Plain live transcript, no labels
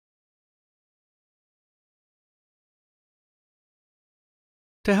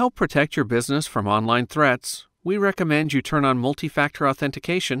To help protect your business from online threats, we recommend you turn on multifactor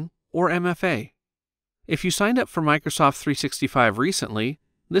authentication, or MFA. If you signed up for Microsoft 365 recently,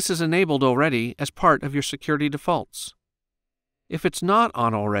 this is enabled already as part of your security defaults. If it's not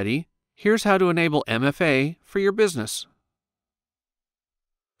on already, here's how to enable MFA for your business.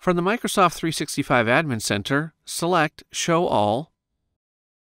 From the Microsoft 365 Admin Center, select Show All,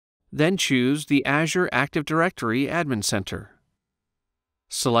 then choose the Azure Active Directory Admin Center.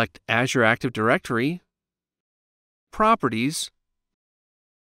 Select Azure Active Directory, Properties,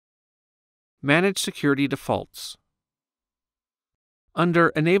 Manage Security Defaults. Under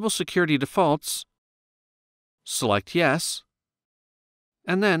Enable Security Defaults, select Yes,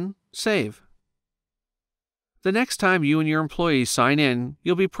 and then Save. The next time you and your employees sign in,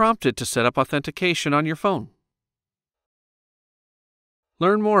 you'll be prompted to set up authentication on your phone.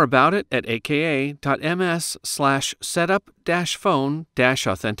 Learn more about it at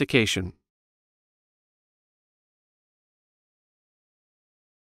aka.ms/setup-phone-authentication.